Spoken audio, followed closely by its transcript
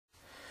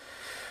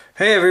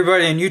Hey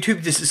everybody on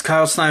YouTube, this is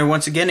Kyle Snyder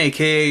once again,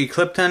 aka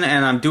Clipton,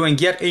 and I'm doing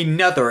yet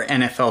another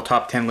NFL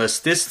Top 10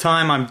 list. This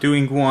time I'm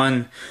doing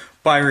one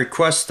by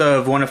request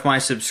of one of my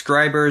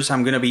subscribers.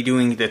 I'm going to be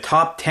doing the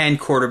top 10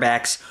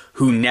 quarterbacks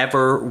who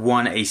never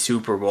won a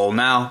Super Bowl.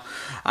 Now,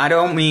 I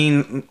don't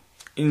mean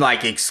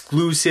like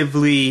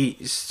exclusively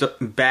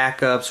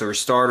backups or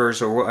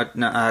starters or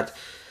whatnot.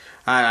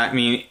 I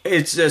mean,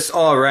 it's just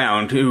all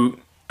around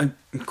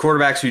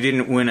quarterbacks who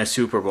didn't win a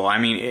Super Bowl. I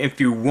mean,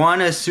 if you won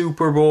a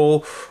Super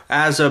Bowl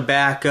as a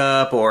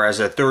backup or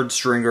as a third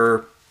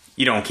stringer,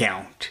 you don't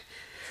count.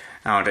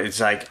 It's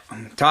like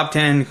top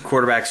 10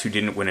 quarterbacks who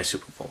didn't win a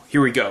Super Bowl.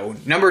 Here we go.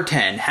 Number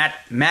 10,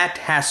 Matt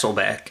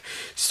Hasselbeck.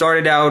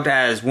 Started out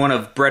as one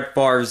of Brett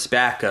Favre's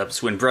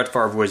backups when Brett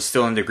Favre was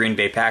still in the Green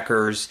Bay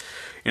Packers.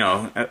 You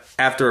know,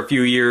 after a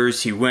few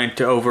years, he went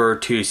over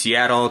to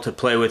Seattle to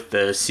play with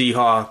the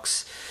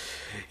Seahawks.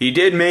 He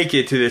did make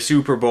it to the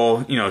Super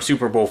Bowl,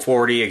 Super Bowl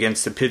 40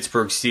 against the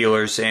Pittsburgh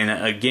Steelers, in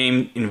a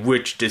game in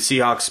which the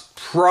Seahawks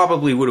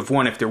probably would have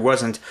won if there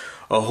wasn't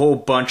a whole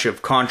bunch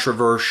of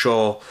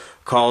controversial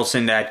calls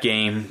in that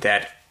game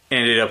that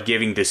ended up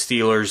giving the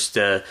Steelers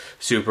the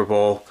Super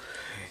Bowl.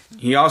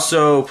 He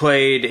also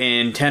played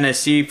in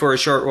Tennessee for a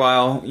short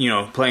while,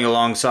 playing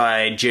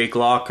alongside Jake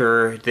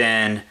Locker.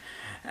 Then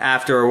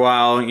after a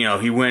while,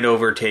 he went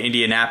over to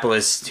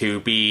Indianapolis to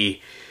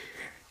be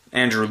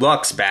Andrew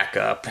Luck's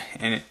backup,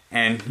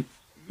 and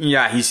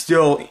yeah, he's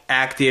still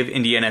active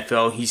in the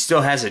NFL. He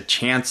still has a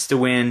chance to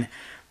win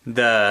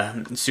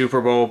the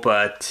Super Bowl,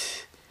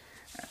 but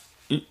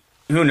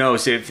who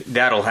knows if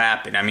that'll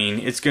happen. I mean,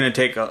 it's going to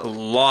take a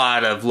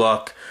lot of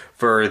luck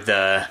for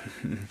the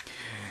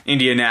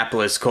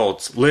Indianapolis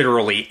Colts,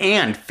 literally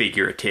and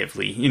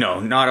figuratively.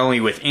 Not only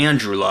with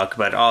Andrew Luck,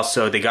 but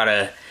also they got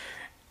to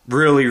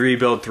really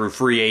rebuild through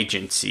free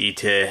agency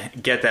to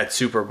get that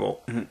Super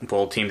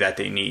Bowl team that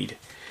they need.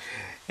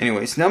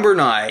 Anyways, number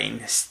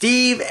 9,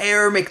 Steve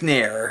Air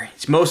McNair.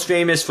 He's most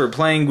famous for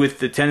playing with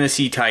the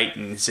Tennessee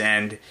Titans,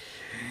 and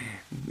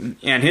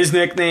his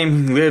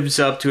nickname lives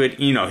up to it.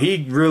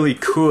 He really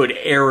could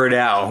air it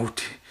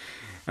out.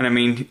 And I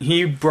mean,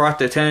 he brought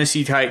the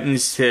Tennessee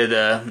Titans to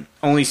the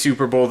only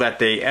Super Bowl that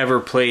they ever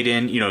played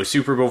in,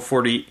 Super Bowl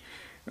 40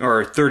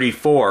 or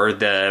 34,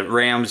 the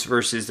Rams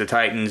versus the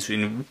Titans,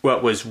 in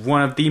what was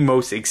one of the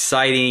most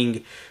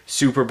exciting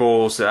Super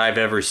Bowls that I've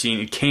ever seen.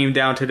 It came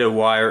down to the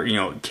wire,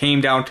 it came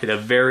down to the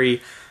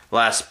very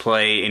last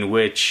play in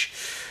which,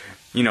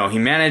 he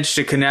managed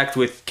to connect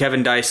with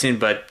Kevin Dyson,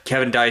 but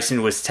Kevin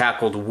Dyson was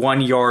tackled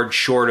 1 yard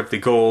short of the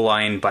goal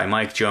line by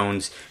Mike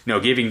Jones,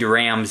 giving the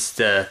Rams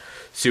the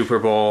Super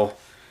Bowl.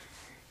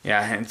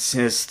 Yeah, it's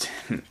just,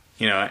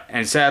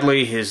 and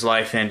sadly his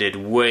life ended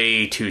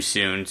way too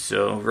soon,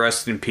 so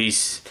rest in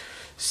peace,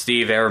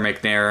 Steve Air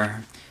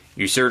McNair.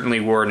 You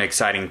certainly were an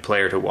exciting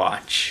player to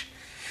watch.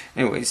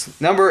 Anyways,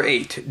 number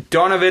 8,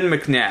 Donovan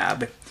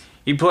McNabb.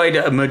 He played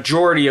a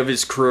majority of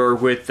his career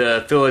with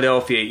the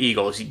Philadelphia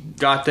Eagles. He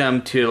got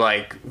them to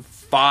like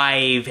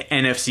 5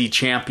 NFC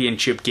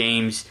championship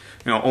games,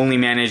 only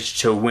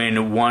managed to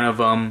win one of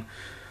them,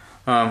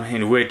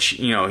 in which,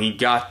 he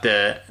got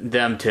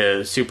them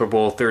to Super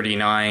Bowl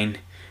 39.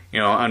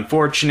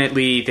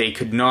 Unfortunately, they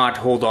could not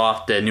hold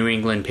off the New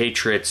England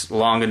Patriots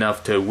long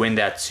enough to win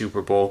that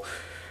Super Bowl.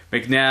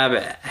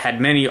 McNabb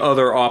had many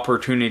other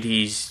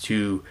opportunities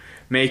to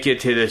make it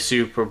to the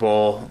Super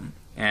Bowl,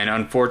 and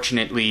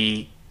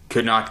unfortunately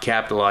could not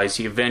capitalize.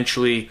 He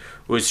eventually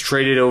was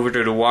traded over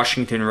to the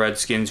Washington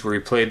Redskins, where he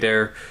played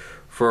there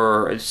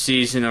for a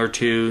season or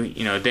two.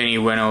 Then he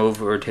went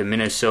over to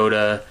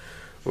Minnesota,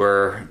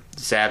 where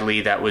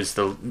sadly that was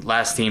the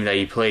last team that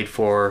he played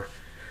for.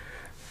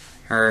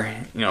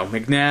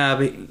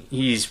 McNabb,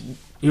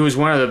 he was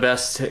one of the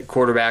best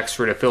quarterbacks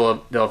for the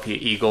Philadelphia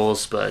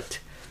Eagles,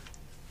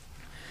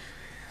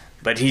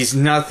 but he's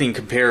nothing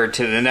compared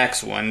to the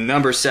next one.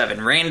 Number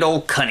 7,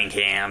 Randall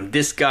Cunningham.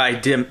 This guy,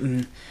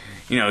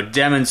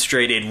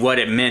 demonstrated what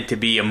it meant to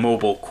be a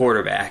mobile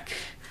quarterback.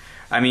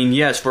 I mean,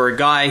 yes, for a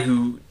guy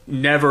who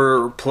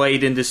never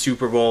played in the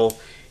Super Bowl,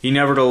 he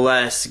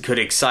nevertheless could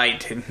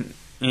excite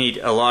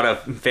a lot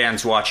of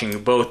fans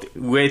watching, both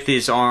with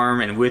his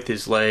arm and with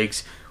his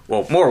legs.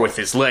 Well, more with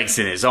his legs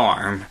than his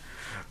arm.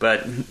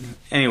 But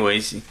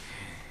anyways,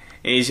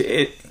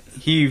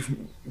 he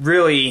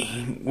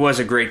really was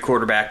a great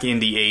quarterback in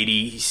the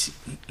 80s.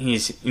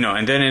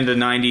 And then in the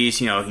 90s,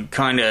 he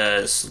kind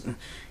of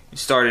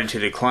started to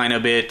decline a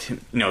bit.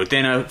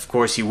 Then of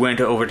course he went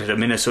over to the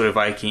Minnesota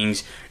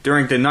Vikings.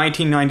 During the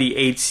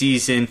 1998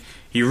 season,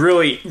 he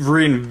really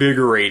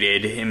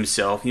reinvigorated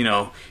himself.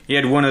 He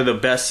had one of the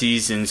best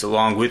seasons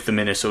along with the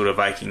Minnesota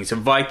Vikings. The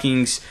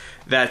Vikings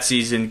that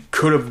season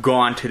could have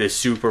gone to the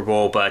Super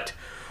Bowl, but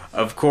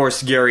of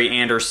course Gary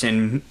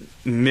Anderson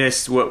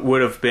missed what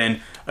would have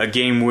been a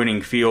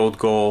game-winning field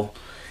goal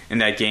in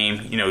that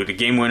game. The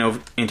game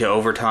went into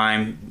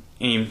overtime.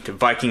 The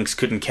Vikings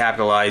couldn't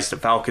capitalize. The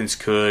Falcons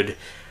could.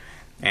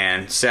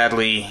 And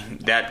sadly,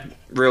 that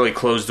really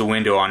closed the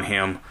window on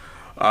him.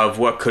 of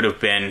what could have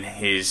been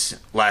his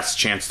last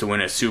chance to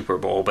win a Super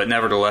Bowl, but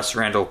nevertheless,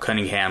 Randall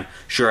Cunningham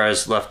sure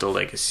has left a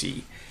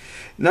legacy.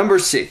 Number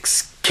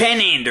 6,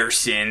 Ken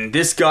Anderson.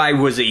 This guy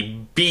was a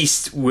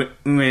beast when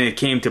it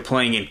came to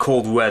playing in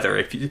cold weather.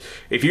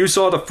 If you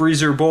saw the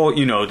Freezer Bowl,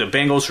 you know, the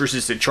Bengals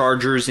versus the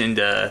Chargers in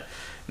the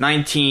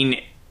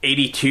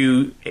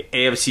 1982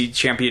 AFC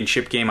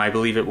Championship game, I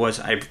believe it was.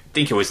 I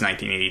think it was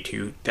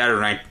 1982.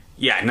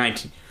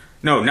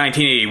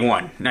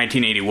 1981.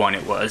 1981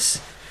 it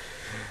was.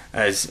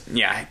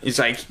 It's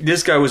like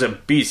this guy was a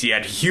beast. He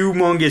had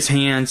humongous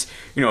hands.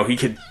 You know, he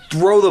could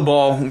throw the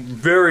ball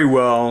very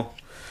well.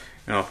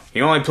 You know,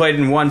 he only played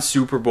in one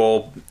Super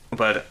Bowl,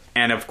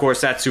 and of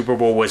course that Super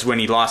Bowl was when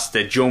he lost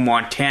to Joe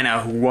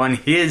Montana, who won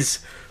his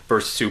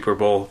first Super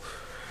Bowl.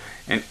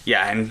 And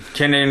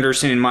Ken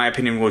Anderson, in my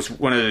opinion, was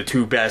one of the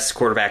 2 best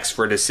quarterbacks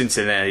for the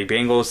Cincinnati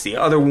Bengals. The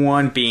other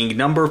one being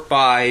number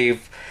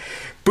 5,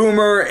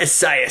 Boomer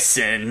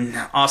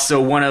Esiason,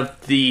 also one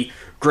of the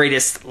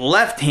greatest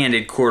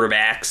left-handed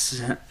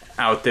quarterbacks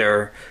out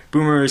there.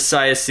 Boomer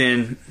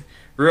Esiason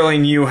really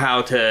knew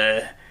how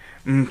to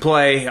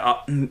play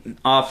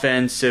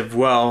offensive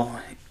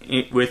well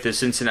with the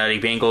Cincinnati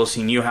Bengals.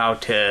 He knew how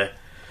to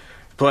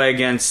play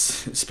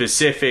against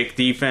specific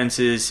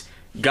defenses.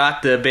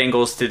 Got the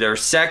Bengals to their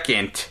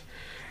second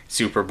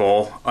Super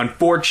Bowl.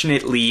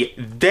 Unfortunately,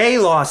 they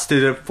lost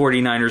to the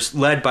 49ers,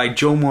 led by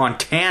Joe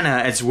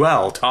Montana as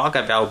well. Talk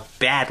about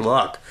bad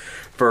luck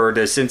for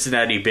the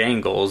Cincinnati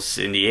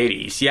Bengals in the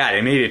 80s. Yeah,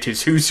 they made it to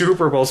 2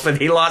 Super Bowls, but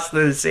they lost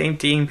to the same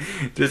team,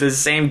 to the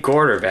same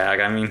quarterback.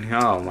 I mean,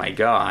 oh my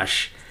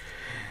gosh.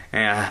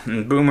 Yeah,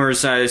 Boomer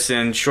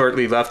Esiason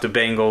shortly left the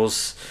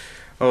Bengals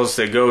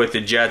to go with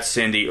the Jets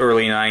in the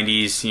early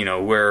 90s, you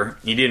know, where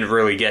he didn't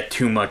really get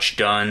too much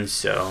done,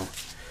 so,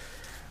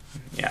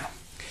 yeah.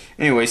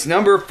 Anyways,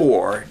 number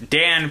 4,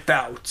 Dan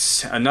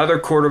Fouts, another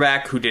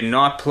quarterback who did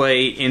not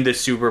play in the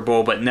Super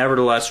Bowl, but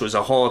nevertheless was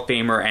a Hall of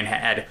Famer and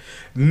had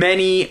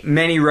many,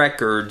 many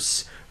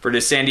records for the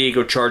San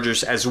Diego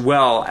Chargers, as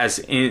well as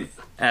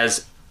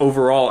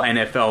overall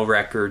NFL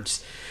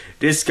records.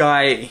 This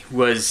guy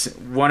was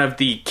one of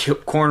the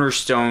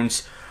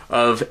cornerstones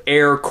of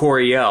Air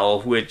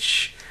Coryell,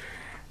 which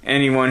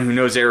anyone who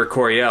knows Air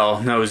Coryell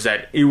knows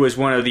that he was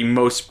one of the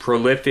most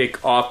prolific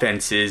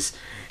offenses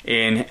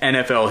in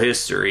NFL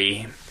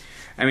history.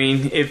 I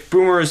mean, if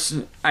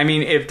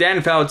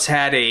Dan Fouts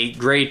had a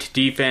great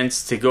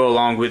defense to go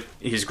along with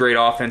his great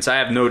offense, I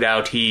have no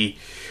doubt he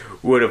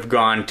would have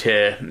gone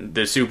to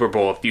the Super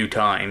Bowl a few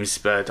times,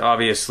 but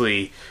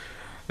obviously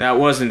that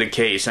wasn't the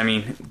case. I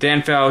mean,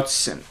 Dan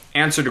Fouts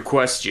answered the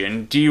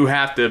question, do you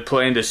have to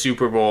play in the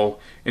Super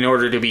Bowl in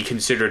order to be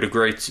considered a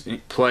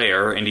great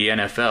player in the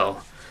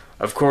NFL?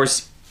 Of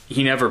course,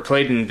 he never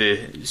played in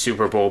the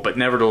Super Bowl, but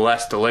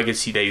nevertheless, the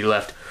legacy that he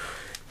left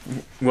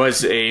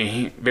was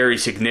a very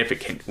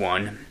significant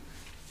one.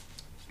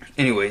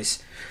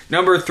 Anyways,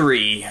 number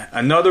 3,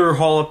 another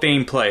Hall of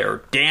Fame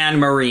player, Dan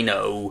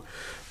Marino,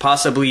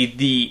 possibly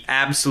the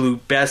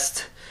absolute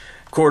best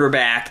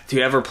quarterback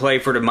to ever play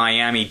for the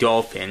Miami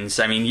Dolphins.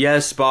 I mean,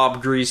 yes,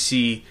 Bob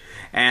Greasy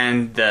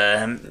and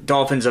the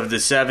Dolphins of the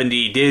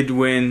 70s did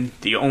win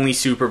the only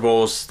Super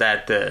Bowls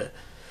that the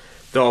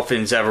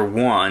Dolphins ever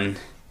won,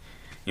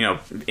 you know,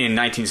 in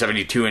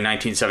 1972 and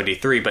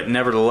 1973, but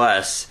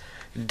nevertheless,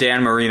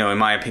 Dan Marino, in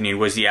my opinion,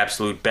 was the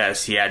absolute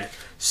best. He had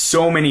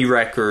so many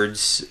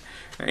records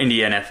in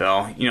the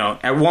NFL. You know,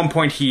 at one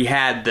point he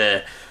had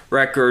the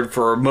record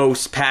for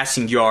most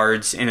passing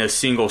yards in a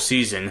single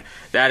season.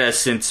 That has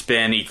since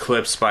been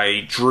eclipsed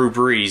by Drew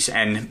Brees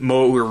and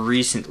more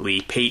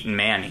recently Peyton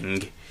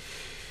Manning.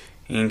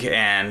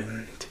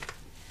 And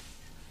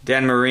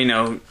Dan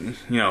Marino, you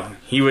know,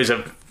 he was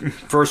a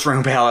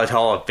first-round ballot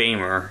Hall of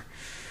Famer,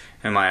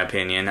 in my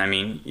opinion. I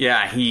mean,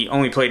 yeah, he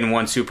only played in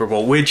one Super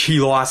Bowl, which he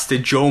lost to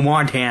Joe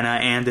Montana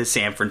and the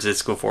San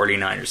Francisco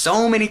 49ers.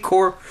 So many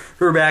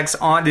quarterbacks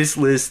on this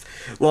list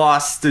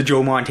lost to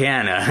Joe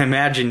Montana.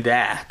 Imagine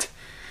that.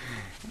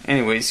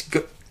 Anyways,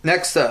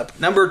 next up,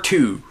 number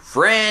 2,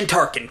 Fran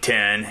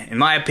Tarkenton. In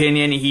my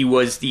opinion, he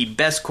was the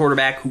best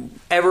quarterback who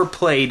ever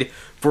played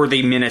for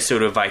the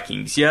Minnesota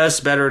Vikings. Yes,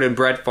 better than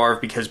Brett Favre,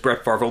 because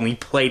Brett Favre only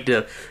played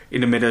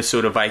in the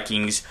Minnesota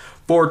Vikings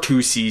for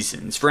 2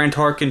 seasons. Fran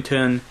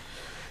Tarkenton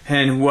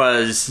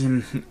was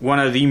one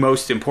of the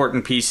most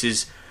important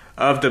pieces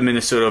of the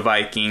Minnesota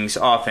Vikings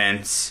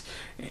offense,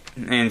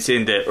 and it's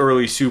in the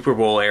early Super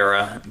Bowl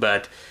era,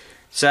 but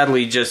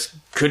sadly just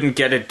couldn't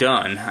get it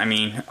done. I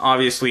mean,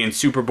 obviously in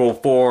Super Bowl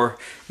 4,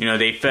 you know,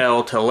 they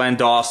fell to Len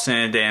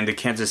Dawson and the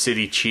Kansas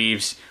City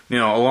Chiefs, you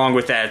know, along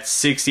with that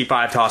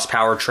 65-toss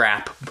power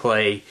trap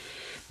play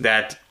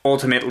that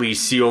ultimately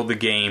sealed the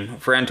game.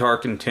 Fran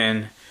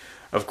Tarkenton,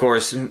 of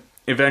course,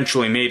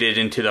 eventually made it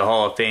into the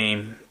Hall of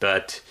Fame,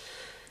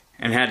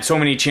 and had so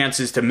many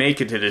chances to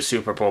make it to the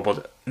Super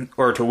Bowl,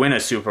 or to win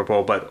a Super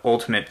Bowl, but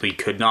ultimately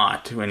could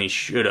not when he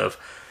should have.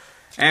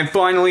 And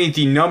finally,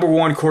 the number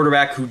 1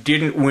 quarterback who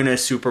didn't win a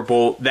Super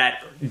Bowl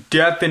that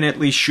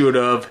definitely should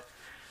have,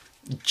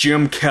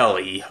 Jim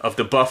Kelly of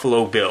the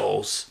Buffalo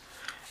Bills.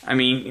 I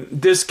mean,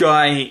 this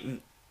guy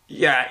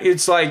yeah,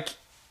 it's like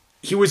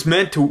he was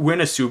meant to win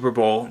a Super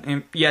Bowl,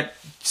 and yet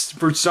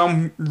for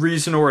some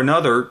reason or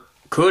another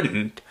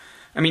couldn't.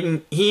 I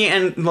mean, he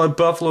and the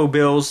Buffalo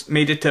Bills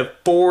made it to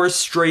 4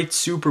 straight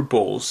Super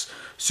Bowls.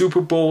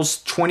 Super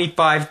Bowls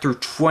 25 through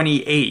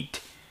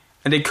 28.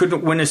 And they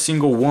couldn't win a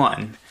single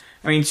one.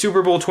 I mean,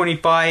 Super Bowl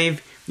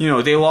 25,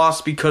 they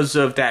lost because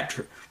of that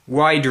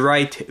wide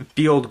right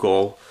field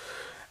goal.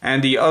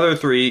 And the other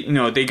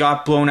 3, they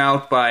got blown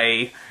out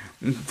by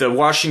the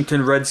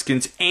Washington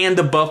Redskins and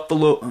the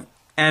Buffalo.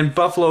 And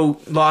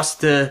Buffalo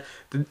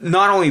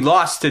not only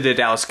lost to the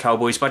Dallas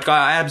Cowboys, but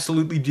got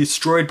absolutely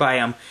destroyed by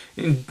them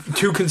in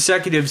 2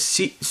 consecutive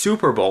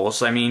Super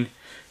Bowls. I mean,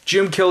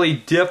 Jim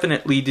Kelly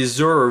definitely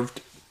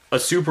deserved a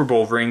Super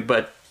Bowl ring,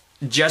 but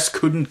just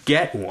couldn't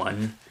get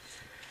one.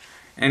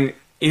 And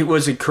it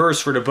was a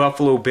curse for the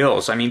Buffalo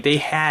Bills. I mean, they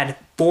had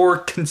 4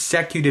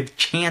 consecutive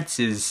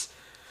chances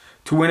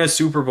to win a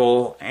Super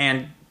Bowl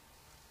and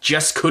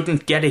just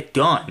couldn't get it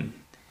done.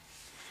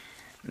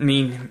 I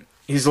mean,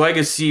 his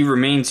legacy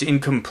remains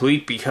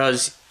incomplete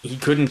because he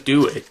couldn't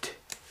do it.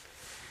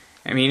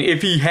 I mean,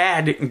 if he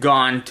had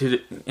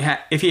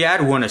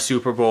won a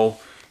Super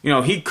Bowl,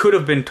 he could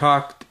have been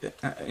talked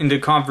into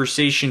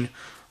conversation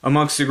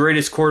amongst the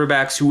greatest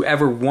quarterbacks who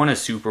ever won a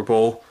Super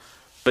Bowl,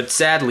 but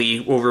sadly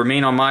will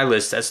remain on my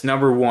list as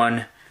number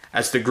 1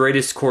 as the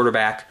greatest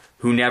quarterback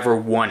who never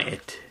won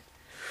it.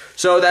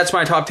 So that's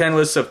my top 10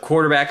 list of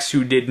quarterbacks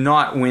who did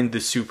not win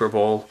the Super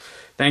Bowl.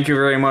 Thank you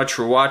very much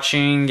for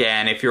watching,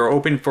 and if you're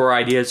open for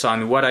ideas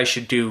on what I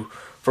should do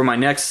for my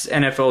next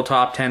NFL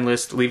top 10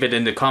 list, leave it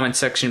in the comment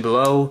section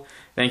below.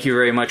 Thank you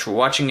very much for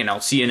watching, and I'll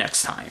see you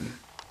next time.